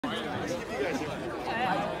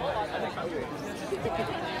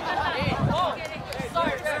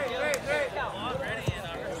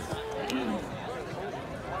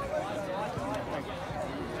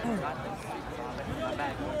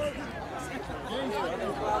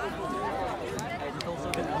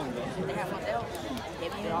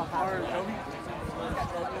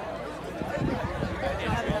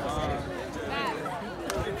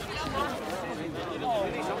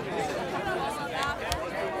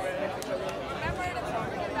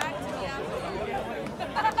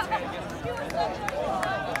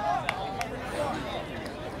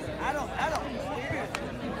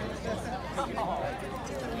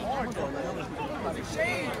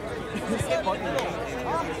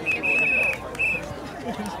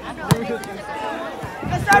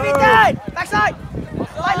Let's serve it dead! Backside!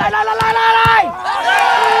 Line!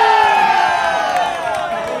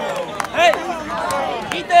 Hey!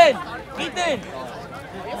 Ethan!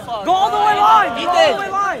 Go all the way line! Ethan!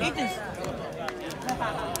 Come on, Ethan.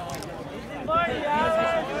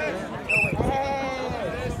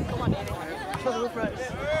 Show the roof rush.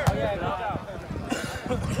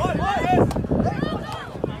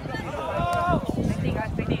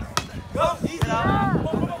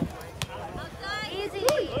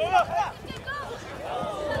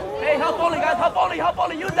 Hey, help only, guys. Help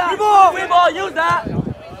only. Use that. Free ball. Use that.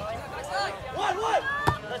 One.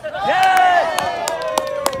 Yes.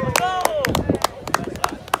 Let's go.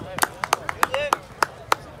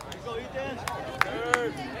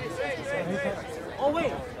 Oh,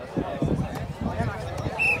 wait.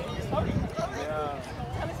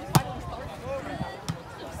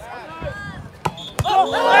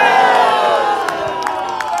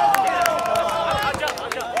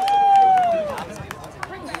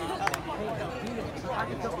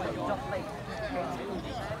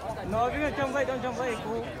 No, if you're gonna jump late, don't jump late,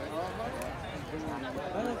 cool.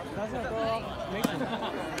 That's not go off.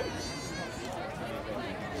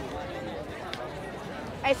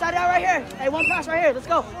 Hey, side out right here. Hey, one pass right here. Let's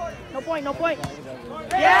go. No point.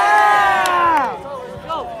 Yeah! Let's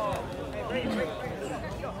go.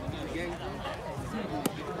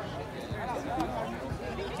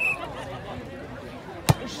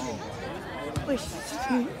 Push.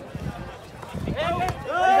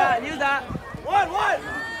 Use that. One.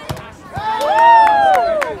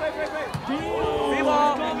 Free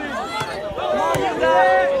ball. Come on, use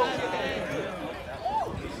that.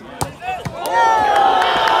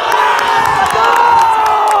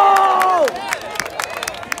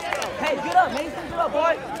 Hey, get up, Mason. Get up,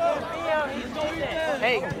 boy.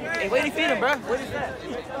 Hey, where do you feed him, bro? What is that?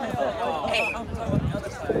 Hey.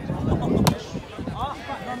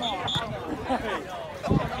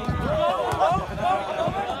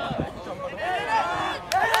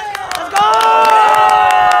 Let's go!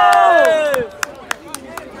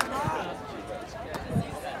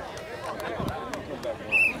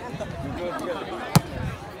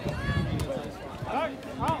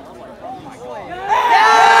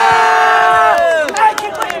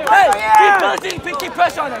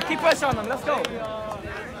 Keep pressure on them. Let's go.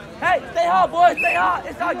 Hey, stay hard, boys. Stay hard.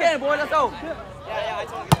 It's our game, boy. Let's go. Yeah, I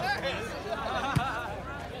told you.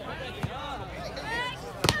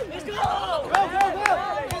 Let's go! Go!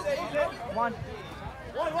 One.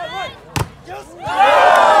 Just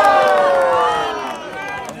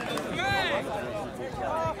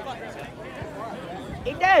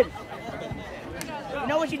He did. You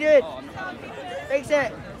know what you did. Fix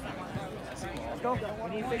it. Let's go. We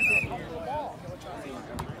need to fix it.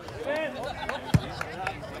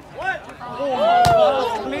 Oh,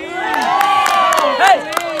 hey,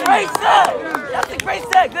 great set! That's a great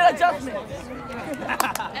set. Good adjustment.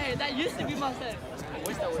 Hey, that used to be my set.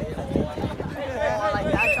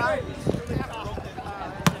 Like that time.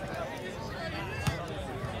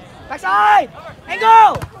 Backside! And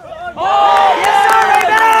go! Oh, Yes, sir,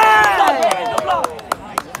 Raven!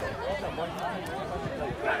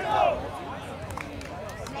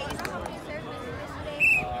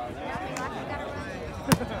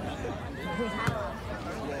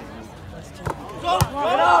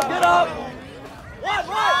 Get up!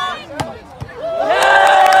 One! Yeah!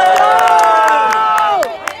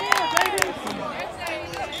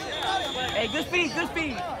 Hey, good speed. Get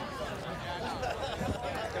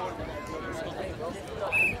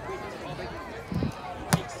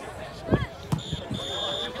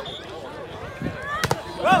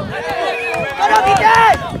up, he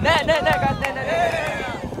did! Net, guys, net.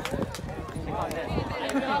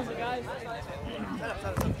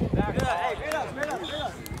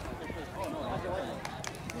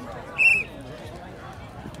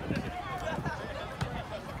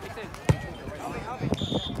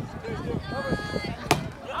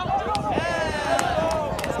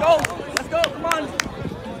 Let's go!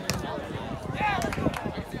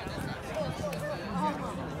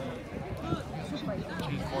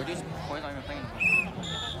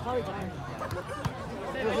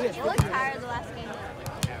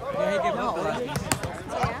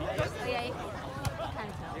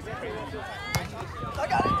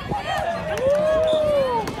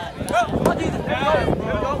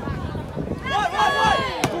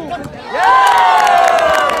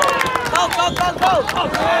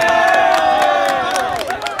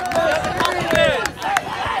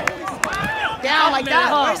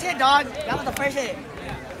 Where's it?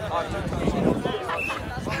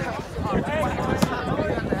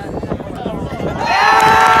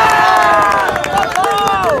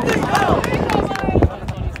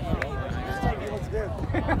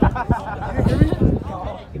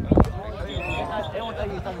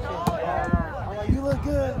 You look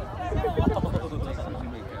good.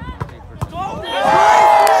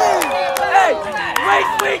 Hey, great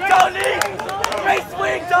swing, Tony! Great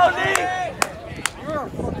swing, Tony!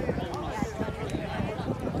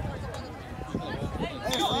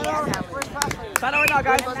 Sign out right now,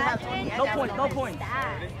 guys. No point, no point.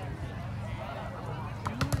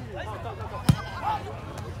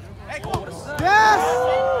 Yes!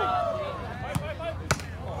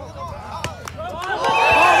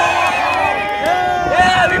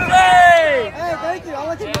 Yeah, we play! Hey, thank you. I'll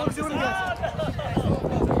let you know what doing again.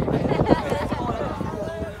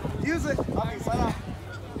 Use it. Okay, sign off.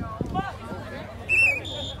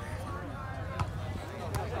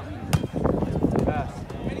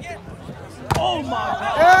 Oh my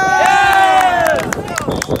God! Yes! Yes!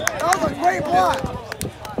 That was a great block.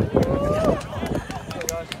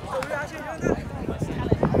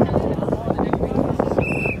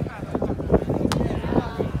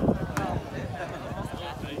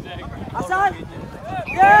 Outside?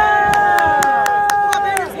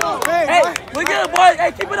 Hey, we're good, boys.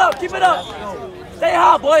 Hey, keep it up, keep it up. Stay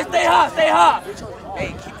hot, boys. Stay hot, stay hot.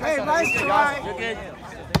 Hey, nice try. You're good.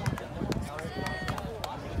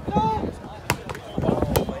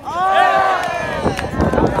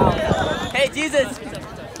 Hey, Jesus.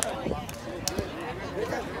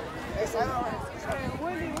 Hey, sign off.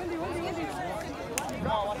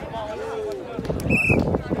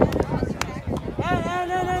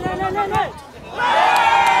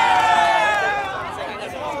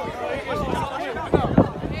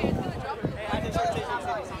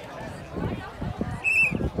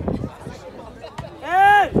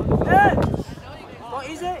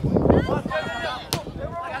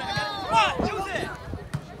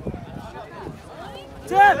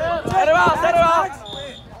 Set her out, set her out.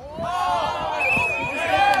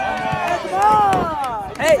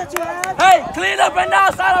 Hey, hey, clean up right now,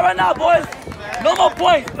 sign up right now, boys. No more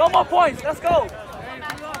points, no more points. Let's go.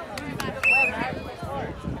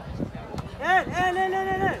 Hey,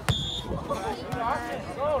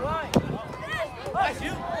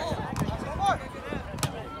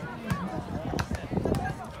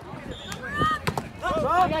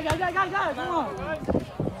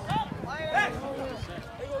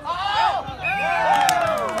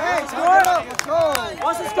 score it up. Let's go.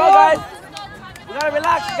 Let's go, guys. You gotta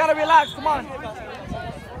relax, you gotta relax. Come on.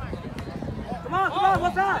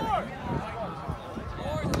 What's that?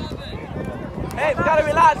 Hey, we gotta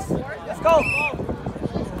relax. Let's go.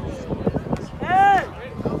 Hey!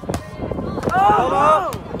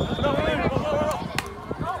 Oh!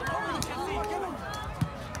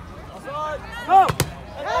 Go!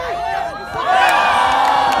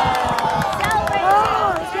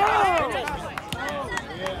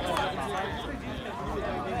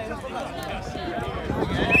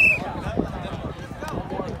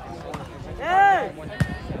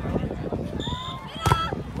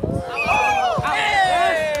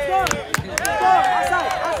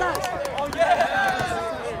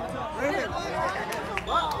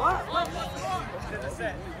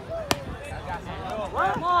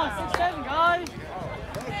 Come on, 6-7, guys.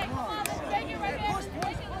 In.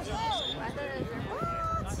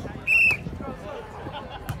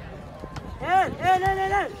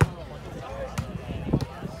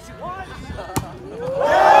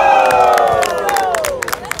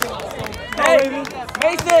 Hey,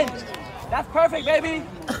 Mason, that's perfect, baby.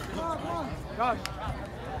 Josh.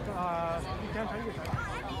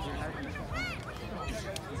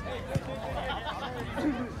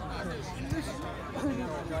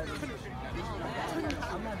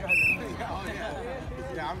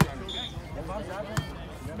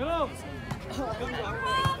 Go!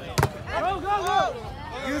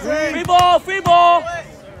 Use it. Free ball, free ball.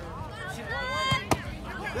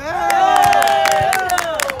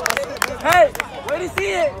 Hey, wait to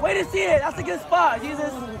see it, wait to see it. That's a good spot,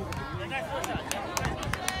 Jesus.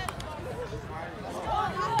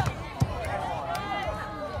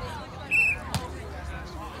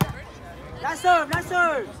 Nice serve.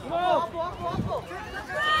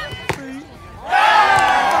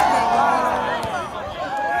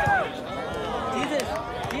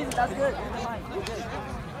 Jesus, that's good. Never mind. You're good.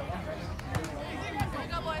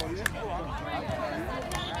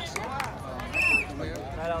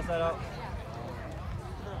 Side out.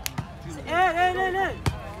 In.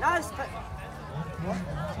 Nice.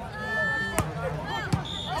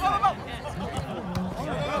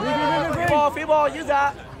 free ball, use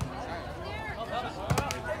that.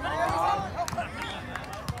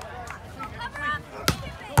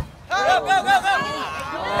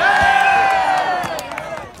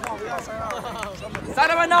 Side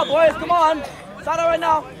it right now, boys. Come on. Side it right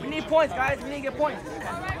now. We need points, guys. We need to get points.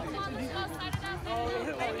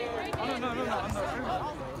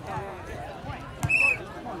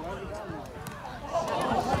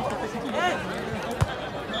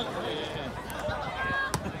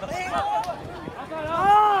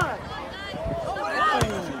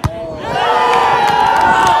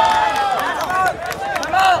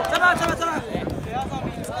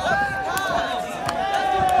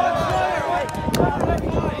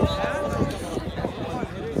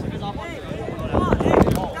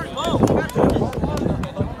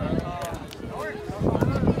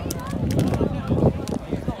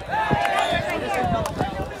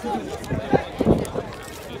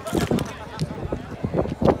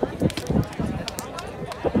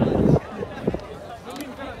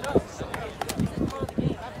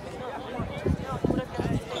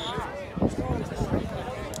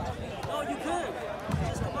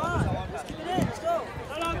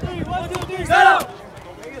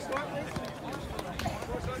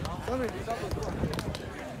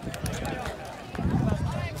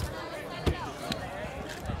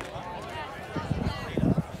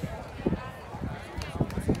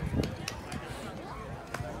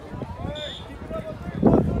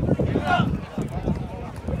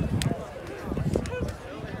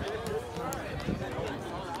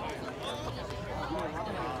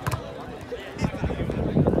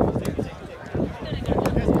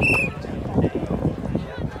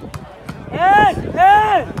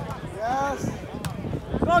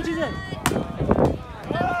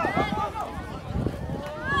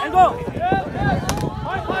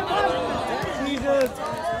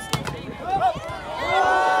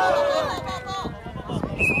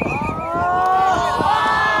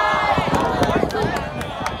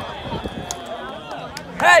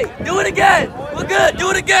 Hey, do it again. We're good.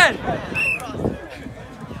 Do it again.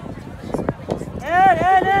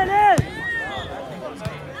 In.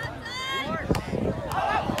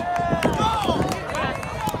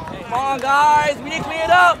 Come on, guys. We need to clean it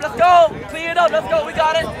up. Let's go. Clean it up. Let's go. We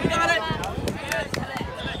got it. We got it.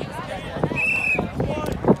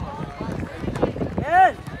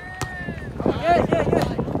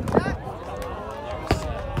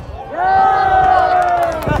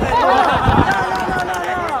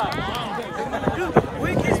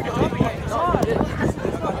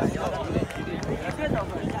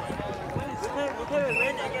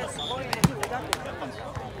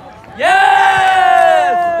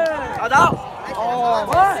 Yes! Out. Oh,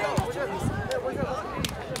 what?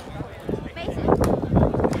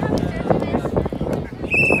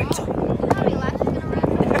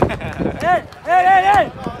 Hey!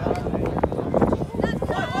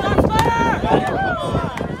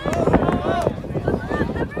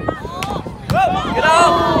 Get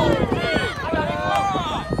out!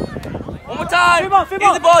 One more time.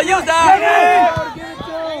 Easy ball, use that.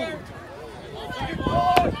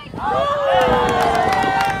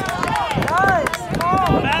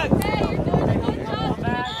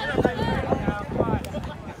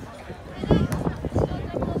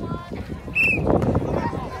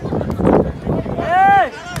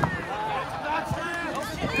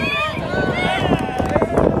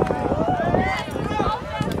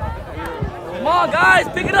 Guys,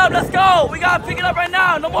 pick it up, let's go. We gotta pick it up right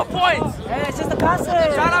now. No more points. Hey, it's just a passes.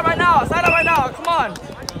 Side out right now. Side out right now. Come on.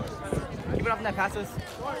 Keep it up in that passes.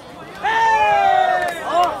 Hey!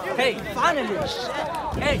 Oh, hey, finally.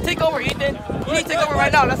 Hey, take over, Ethan. You need to take over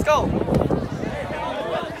right now. Let's go.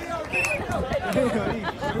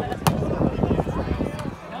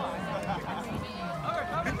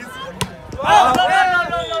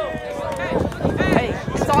 Hey,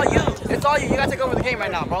 it's all you. It's all you. You gotta take over the game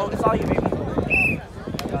right now, bro. It's all you, baby.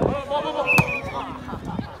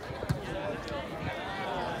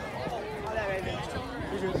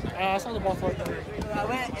 I saw the ball for it. I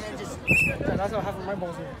went and then just. Yeah, that's what happened. My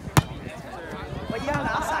ball's here. But you have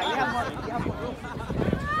the outside. You have more room.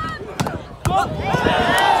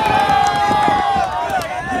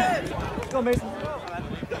 Let's go, Mason.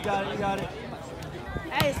 You got it.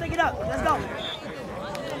 Hey, stick it up. Let's go.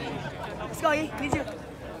 Let's go, E. Need you.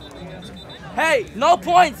 Hey, no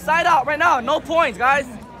points. Side out right now. No points, guys.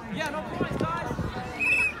 Yeah, no points, guys.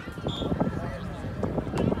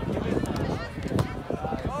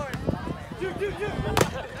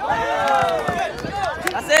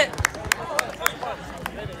 That's it.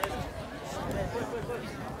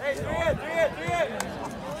 Hey, three in.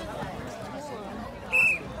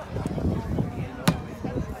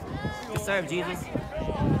 Yes, serve, Jesus.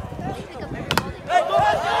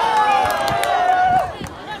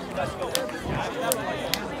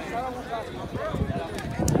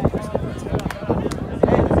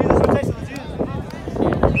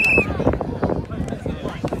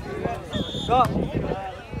 Go.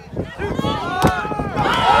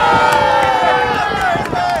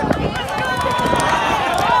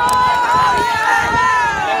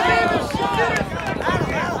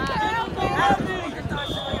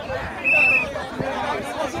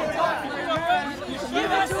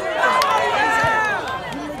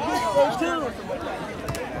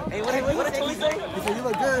 Hey, what did you say? He said, you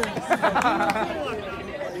look good.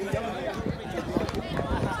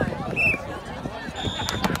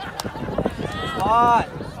 Spot.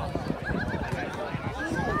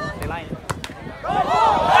 They lying.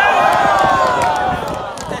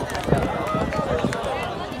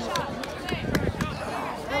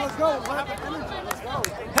 Let's go. Let's go.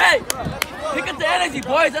 Hey, pick up the energy,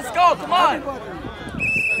 boys. Let's go. Come on.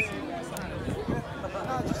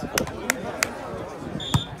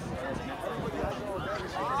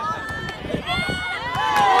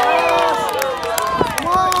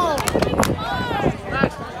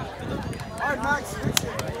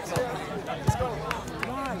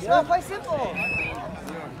 Yeah, play simple.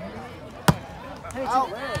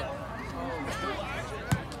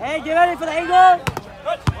 Hey, get ready for the angle.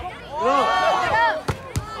 Go.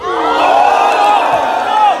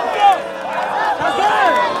 That's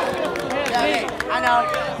good. Yeah, I know.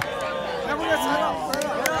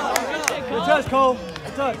 Good touch, Cole.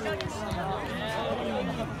 Good touch.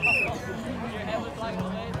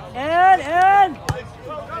 And.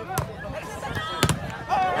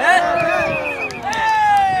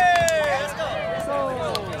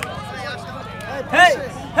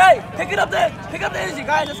 Hey, pick it up there. Pick up the energy,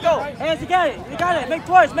 guys. Let's go. Hands, you got it. You got it. Make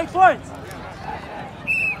points. Make points.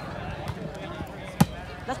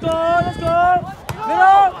 Let's go. Let's go.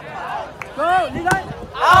 Middle. Go. Lead line.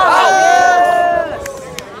 Out. Yes.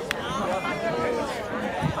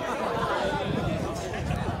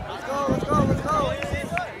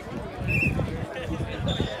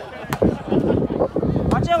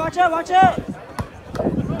 Watch it.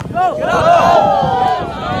 Go. Get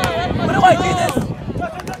up. Put it away, Jesus.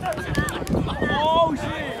 Oh,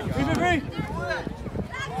 shit. Free.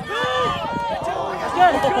 That's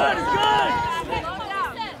good. It's good.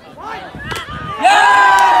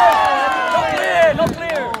 Yeah! No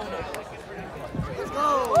clear.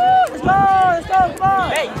 Let's go. Come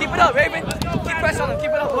on. Hey, keep it up, Raven. Keep pressure on him.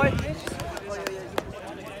 Keep it up, boy.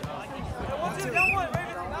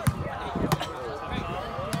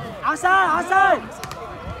 Outside.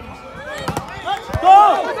 Go.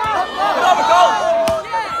 Get over, go.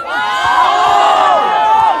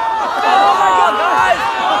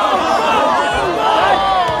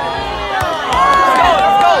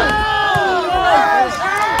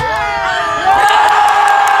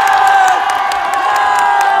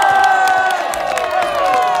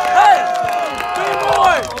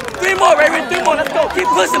 Let's go. Keep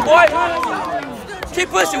pushing, boy. Keep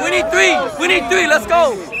pushing. We need three. Let's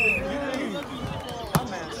go.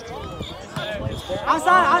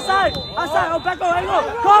 Outside. Oh, back go. Angle.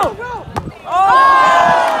 Go.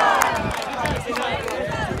 Oh!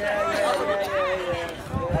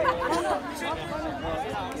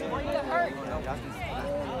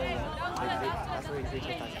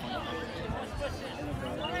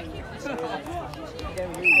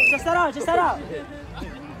 Just set out.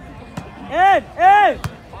 In.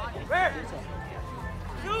 Where?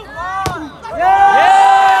 Yeah.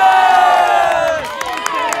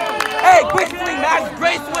 Hey, quick swing, Max.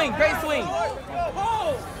 Great swing.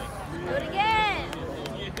 Do it again.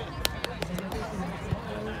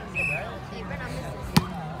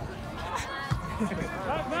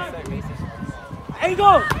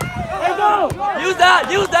 Angle. Use that.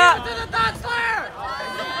 To the dog slayer.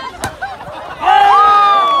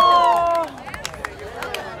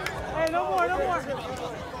 Hey, no more.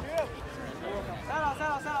 Settle.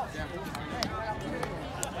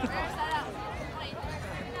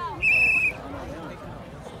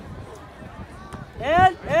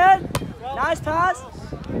 In. Nice pass.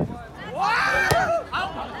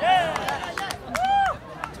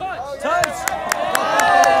 Touch.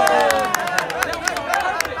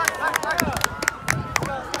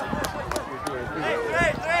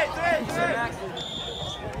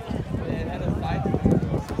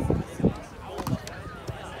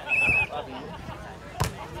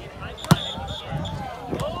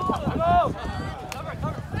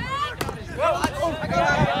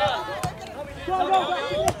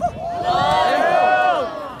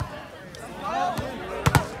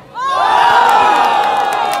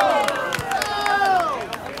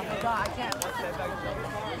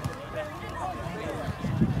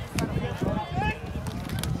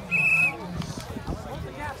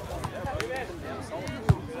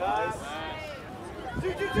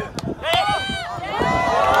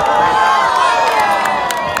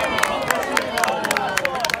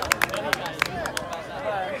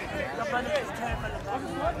 Let's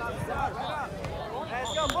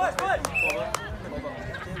go, boys, boys.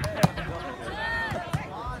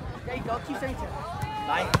 There you go. Keep saying it.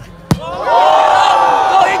 Nice. Go,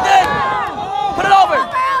 Ethan! Put it over!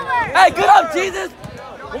 Hey, good up, Jesus!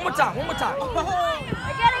 One more time, one more time.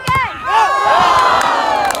 Again, again!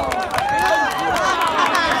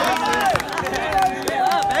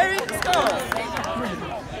 Baby, let's go.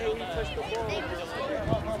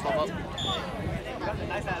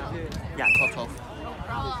 Nice attitude. Yeah, 12.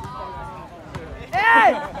 Hey!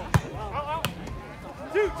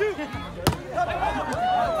 Two.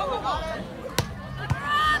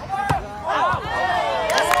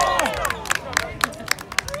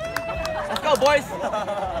 Let's go, boys.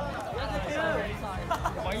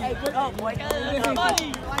 Hey, good up, boy. Good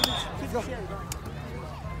buddy.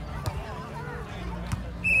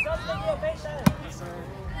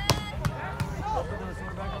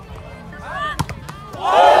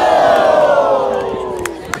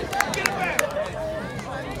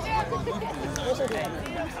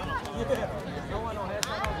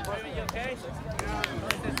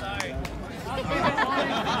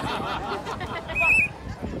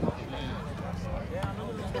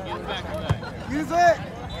 Use it.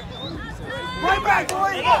 Right back,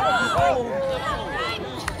 boy.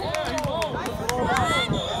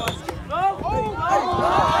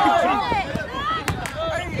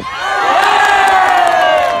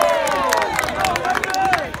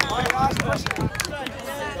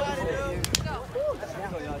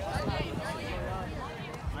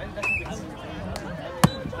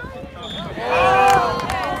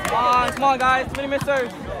 Come on, guys. Too many missed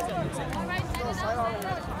serves.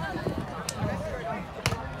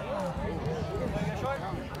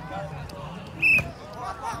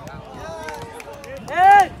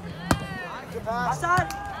 Hey! Hassan!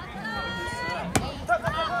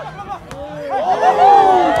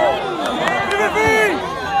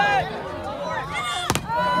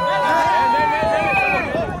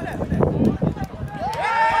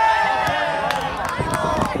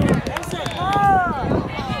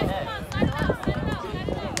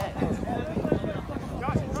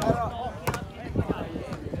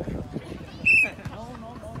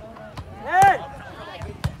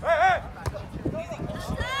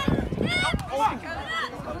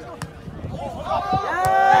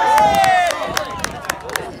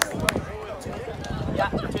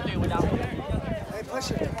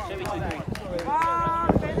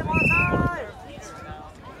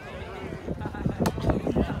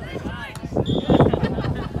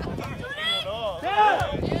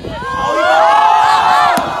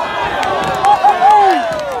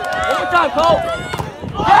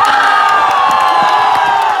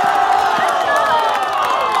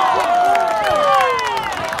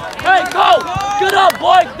 Hey, go! Good up,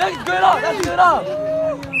 boy! That's good up! That's good up!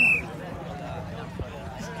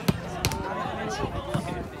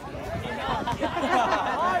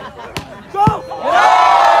 Go!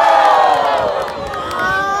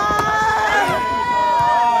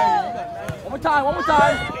 One more time, one more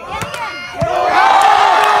time.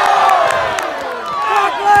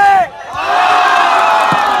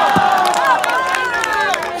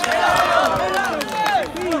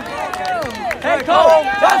 Hey, Cole,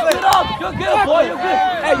 that's good up. You're good, boy. You're good.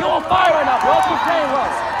 Hey, you're on fire right now, bro. Keep playing well.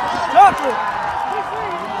 Chocolate!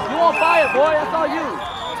 You're on fire, boy. That's all you.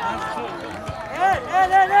 Hey!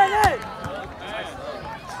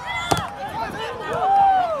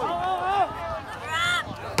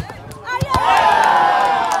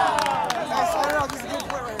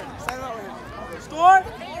 Score!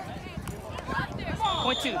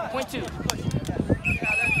 Point two.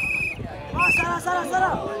 Ah,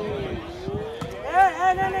 Sarah! Hey!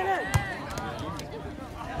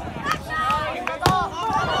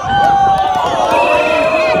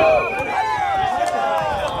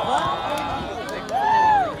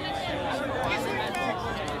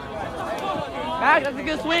 Back, that's a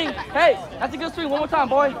good swing. Hey, that's a good swing. One more time,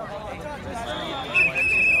 boy.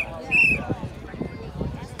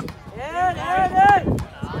 Hey!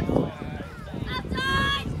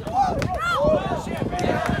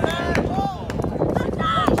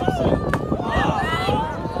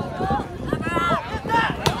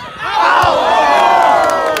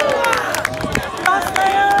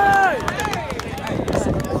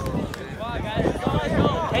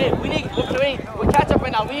 Hey, we're catch up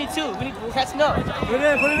right now. We need two. We're catching up. Put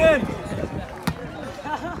it in.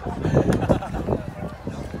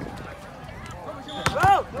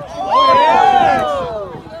 Go!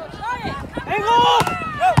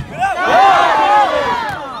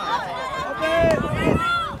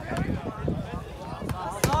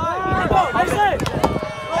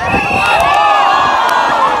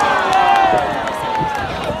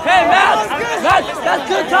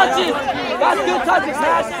 touches. That's good touches,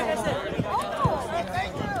 Max.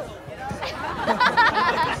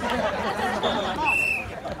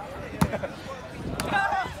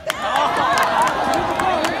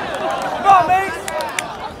 Come on, Mace.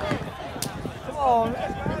 Come on.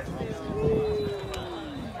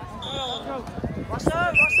 What's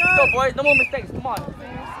up? Let's go, boys. No more mistakes. Come on.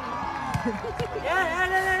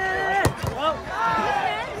 Yeah.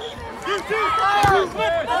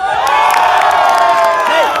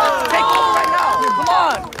 Hey, take over right now. Come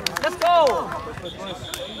on. Let's go.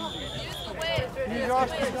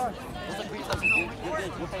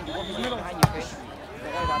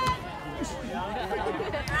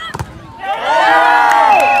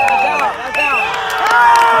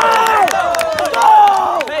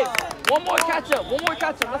 Hey, one more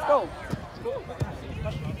catch up. Let's go.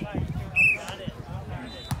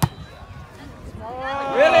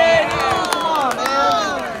 Really? Come on,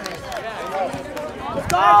 man. Let's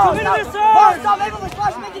go. Stop making the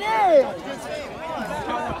splash, make it in.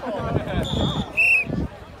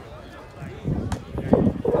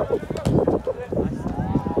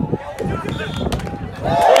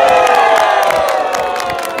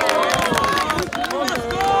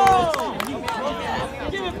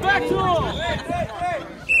 Give it back to him.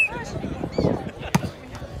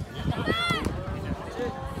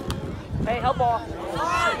 Hey, help ball.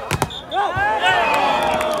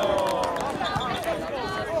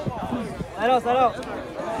 Side out.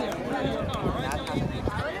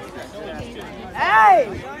 Hey,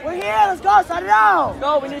 we're here. Let's go. Side it out.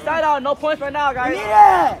 Go, we need side out. No points right now, We guys. need it.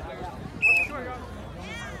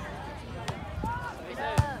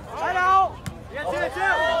 Side out.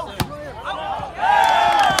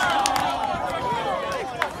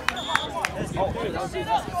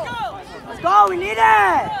 Let's go. We need it.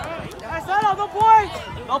 Hey, side out. No points.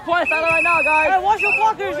 No points, side out right now, guys. Hey, watch your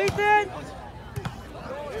blockers, Ethan.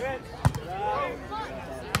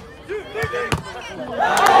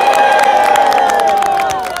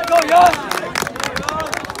 Go, Yosh.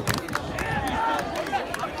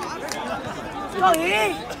 Let's go,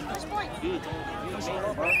 Edie.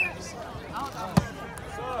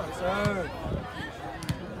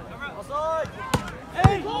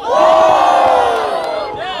 Hey,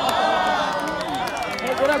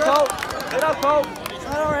 get up, Cole. Get up, Cole.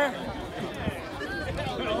 Side over here.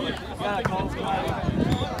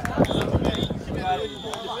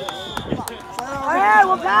 Hey,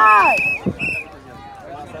 we're back.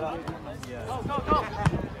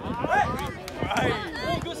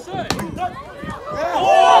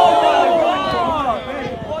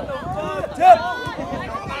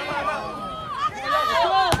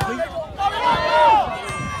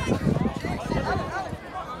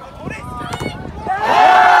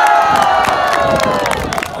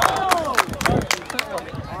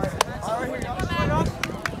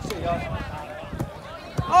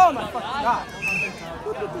 Oh my fucking God.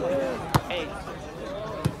 Hey.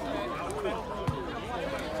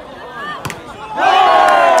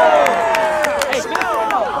 Hey, finish right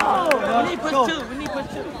now. Come on. We need push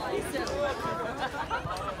two.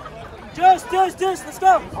 Juice, let's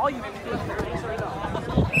go. All you have to do is finish right now.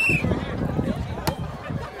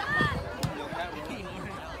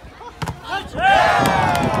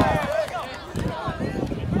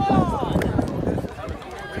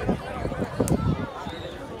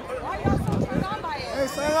 Hey,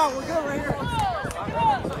 side out. We're good right here.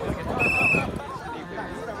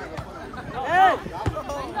 Hey.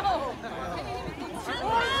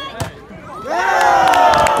 Yeah.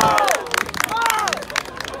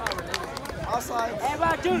 Outside. Hey,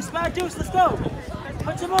 back juice, let's go.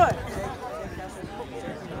 Put some more.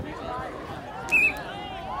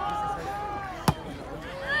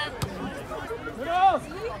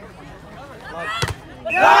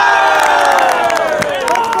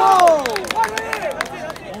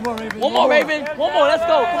 One more, Raven. One more. Let's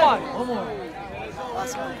go. Come on. One more.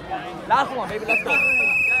 Last one, baby. Let's go.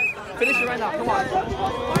 Finish it right now. Come on.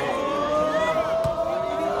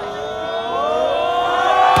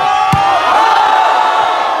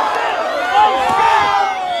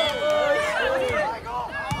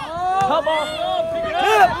 Come on.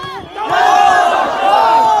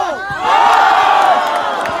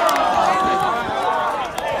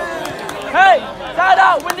 Hey, side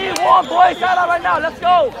out. We need one, boys. Side out right now. Let's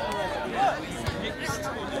go.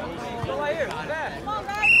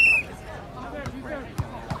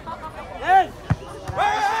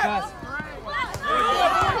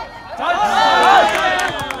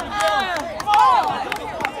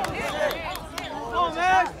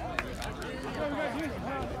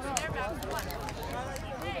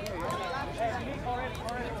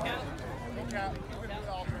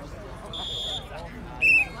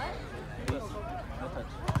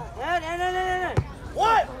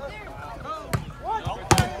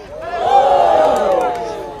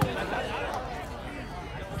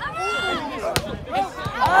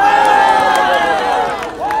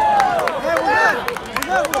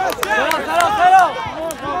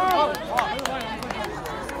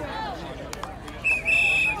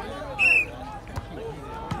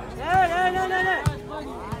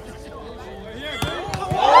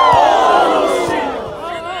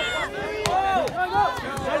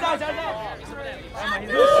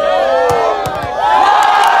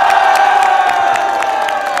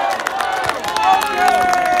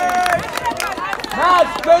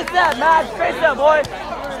 Mads, face that, boy.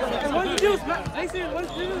 What's the juice, Mason? What's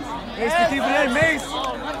the juice? Mason, keep it in, Mace.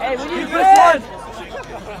 Hey, we need this one.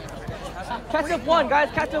 Catch up one, guys.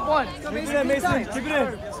 Catch up one. Keep it in, Mason. Keep it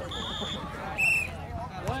in.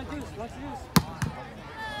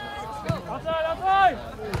 Outside.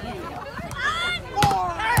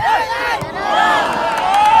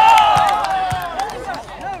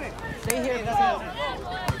 Stay here.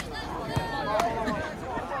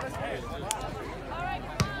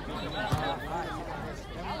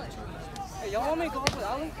 Hey, y'all want me to go up with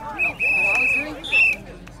Alan?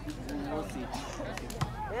 We'll see.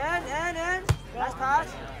 And. Last pass.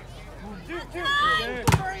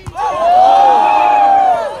 Two.